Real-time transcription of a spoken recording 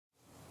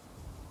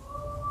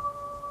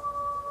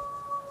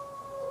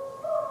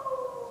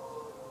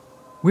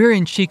We're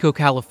in Chico,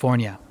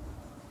 California,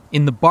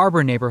 in the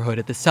Barber neighborhood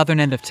at the southern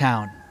end of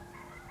town.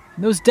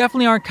 And those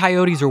definitely aren't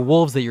coyotes or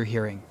wolves that you're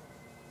hearing.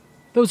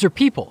 Those are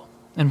people,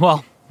 and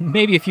well,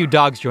 maybe a few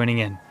dogs joining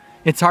in.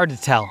 It's hard to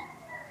tell.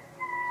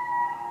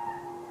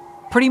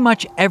 Pretty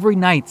much every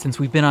night since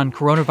we've been on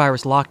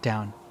coronavirus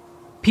lockdown,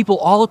 people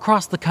all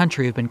across the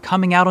country have been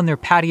coming out on their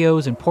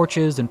patios and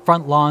porches and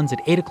front lawns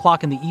at 8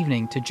 o'clock in the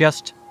evening to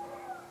just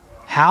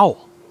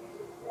howl.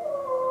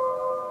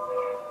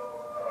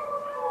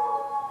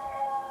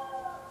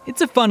 It's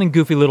a fun and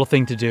goofy little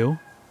thing to do,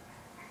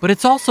 but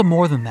it's also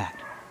more than that.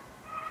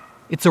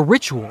 It's a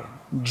ritual,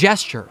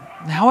 gesture,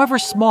 however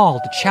small,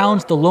 to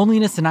challenge the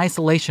loneliness and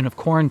isolation of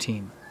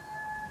quarantine.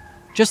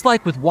 Just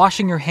like with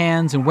washing your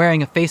hands and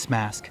wearing a face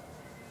mask,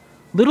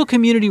 little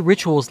community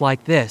rituals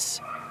like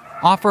this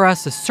offer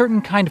us a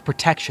certain kind of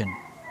protection,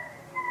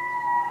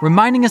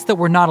 reminding us that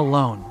we're not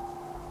alone.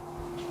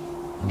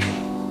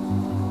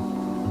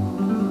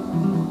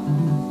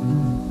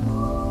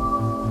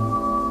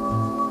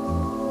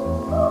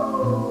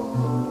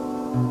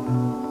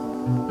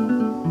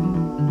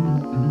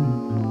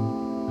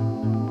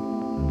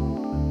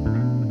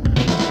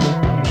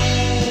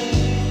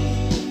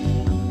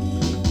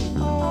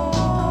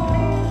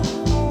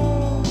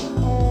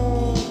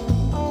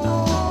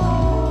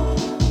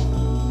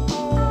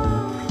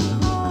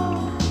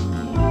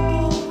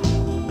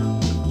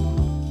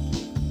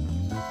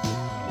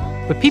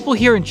 But people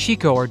here in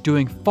Chico are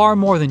doing far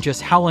more than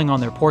just howling on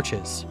their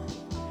porches.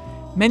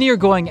 Many are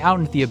going out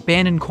into the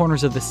abandoned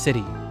corners of the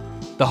city,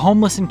 the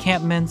homeless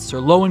encampments or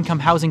low-income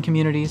housing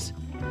communities,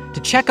 to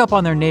check up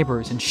on their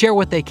neighbors and share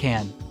what they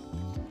can.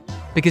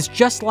 Because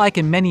just like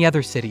in many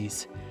other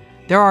cities,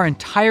 there are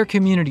entire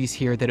communities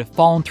here that have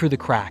fallen through the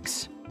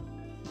cracks.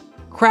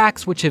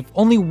 Cracks which have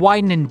only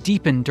widened and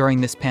deepened during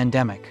this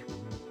pandemic.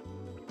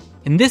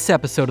 In this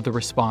episode of The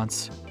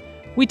Response,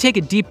 we take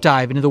a deep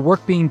dive into the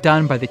work being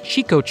done by the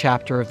Chico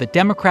chapter of the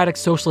Democratic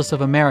Socialists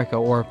of America,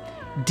 or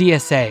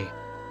DSA.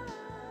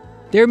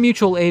 Their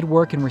mutual aid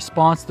work in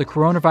response to the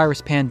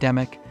coronavirus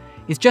pandemic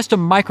is just a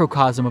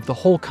microcosm of the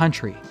whole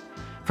country,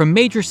 from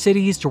major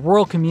cities to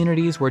rural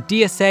communities where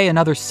DSA and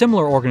other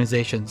similar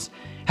organizations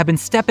have been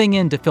stepping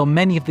in to fill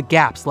many of the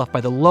gaps left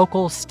by the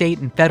local, state,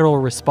 and federal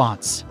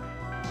response.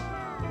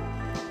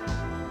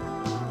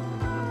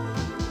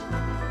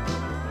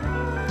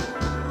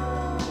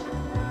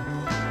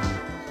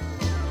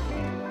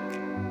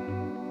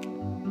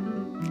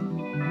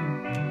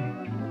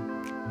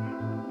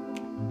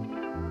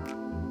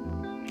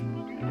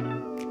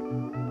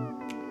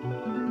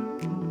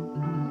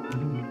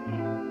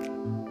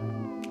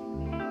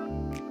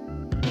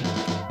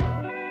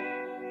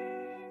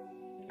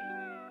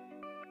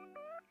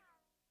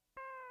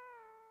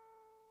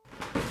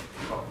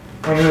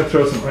 I'm going to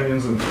throw some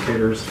onions and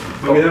potatoes.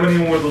 Do we have any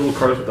more little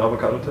cards with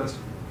avocado toast?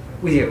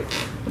 We do.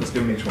 Let's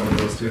give them each one of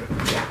those too.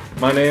 Yeah.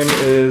 My name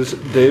is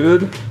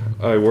David.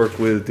 I work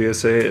with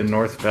DSA in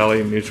North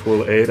Valley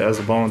Mutual Aid as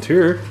a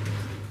volunteer.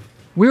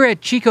 We're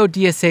at Chico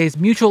DSA's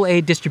Mutual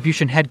Aid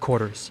Distribution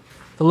Headquarters,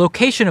 the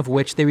location of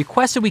which they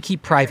requested we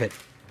keep private,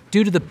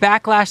 due to the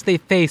backlash they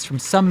faced from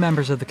some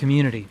members of the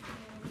community.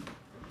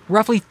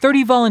 Roughly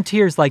 30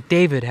 volunteers like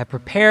David have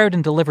prepared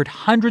and delivered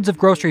hundreds of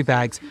grocery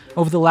bags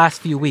over the last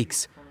few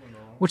weeks,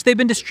 which they've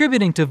been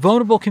distributing to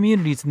vulnerable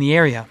communities in the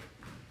area.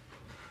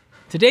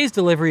 Today's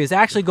delivery is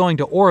actually going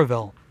to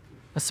Oroville,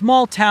 a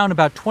small town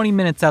about 20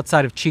 minutes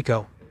outside of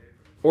Chico.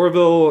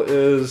 Oroville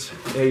is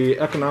an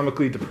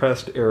economically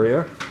depressed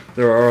area.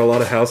 There are a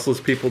lot of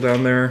houseless people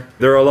down there.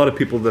 There are a lot of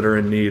people that are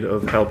in need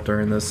of help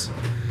during this.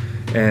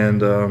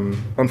 And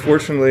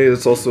unfortunately,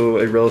 it's also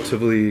a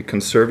relatively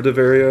conservative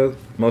area.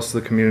 Most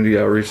of the community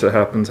outreach that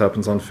happens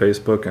on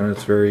Facebook, and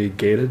it's very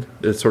gated.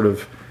 It's sort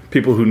of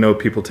people who know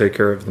people take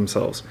care of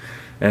themselves.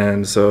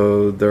 And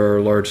so there are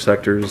large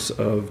sectors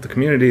of the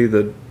community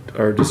that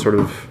are just sort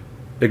of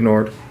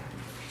ignored.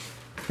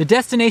 The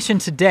destination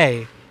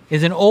today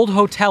is an old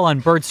hotel on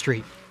Bird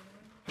Street.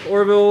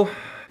 Oroville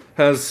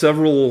has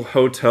several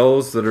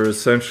hotels that are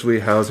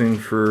essentially housing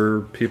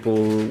for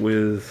people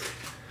with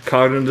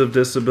cognitive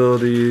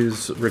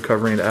disabilities,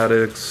 recovering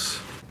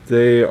addicts.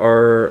 They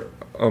are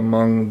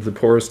among the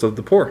poorest of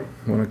the poor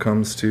when it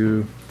comes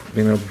to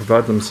being able to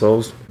provide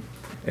themselves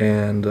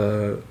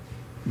and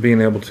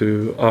being able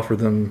to offer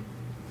them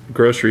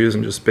groceries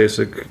and just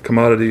basic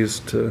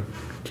commodities to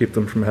keep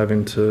them from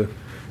having to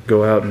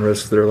go out and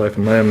risk their life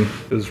and limb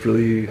is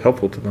really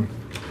helpful to them.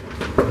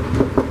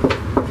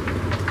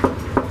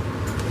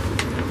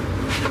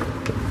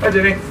 Hi,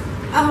 Jenny.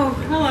 Oh,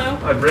 hello.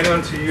 I bring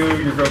on to you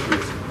your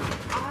groceries.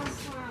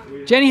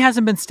 Awesome. Jenny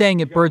hasn't been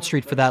staying at Bird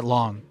Street for that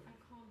long.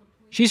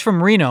 She's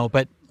from Reno,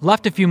 but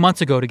left a few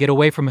months ago to get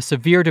away from a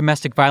severe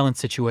domestic violence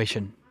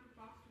situation.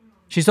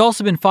 She's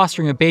also been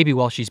fostering a baby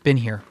while she's been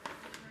here.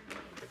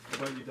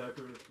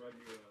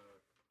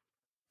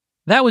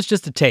 That was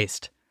just a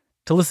taste.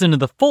 To listen to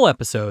the full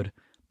episode,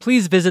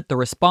 please visit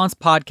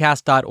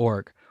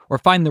theresponsepodcast.org or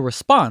find The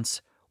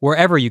Response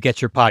wherever you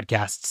get your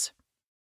podcasts.